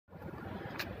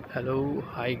Hello,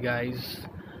 hi guys.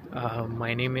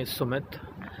 My name is Sumit,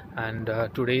 and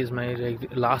today is my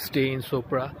last day in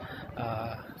Sopra.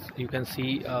 You can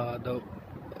see the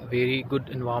very good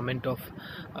environment of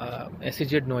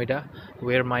SEZ Noida,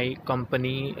 where my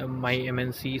company, my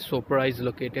MNC Sopra is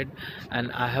located,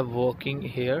 and I have working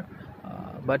here.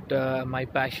 But my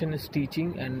passion is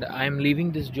teaching, and I am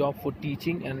leaving this job for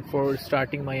teaching and for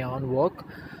starting my own work.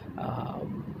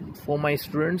 For my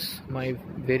students, my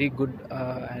very good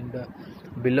and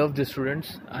beloved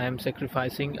students, I am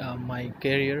sacrificing my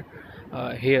career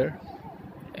here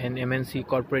in MNC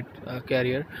corporate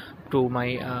career to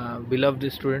my beloved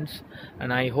students,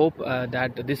 and I hope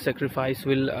that this sacrifice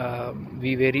will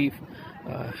be very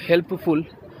helpful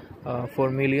for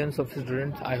millions of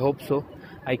students. I hope so.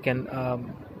 I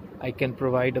can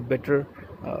provide a better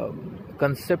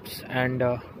concepts and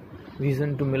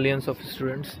vision to millions of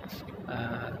students.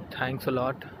 Thanks a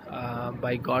lot.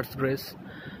 By God's grace,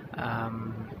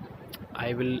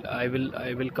 I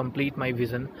will complete my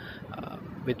vision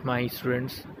with my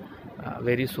students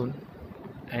very soon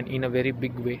and in a very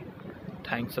big way.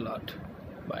 Thanks a lot.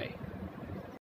 Bye.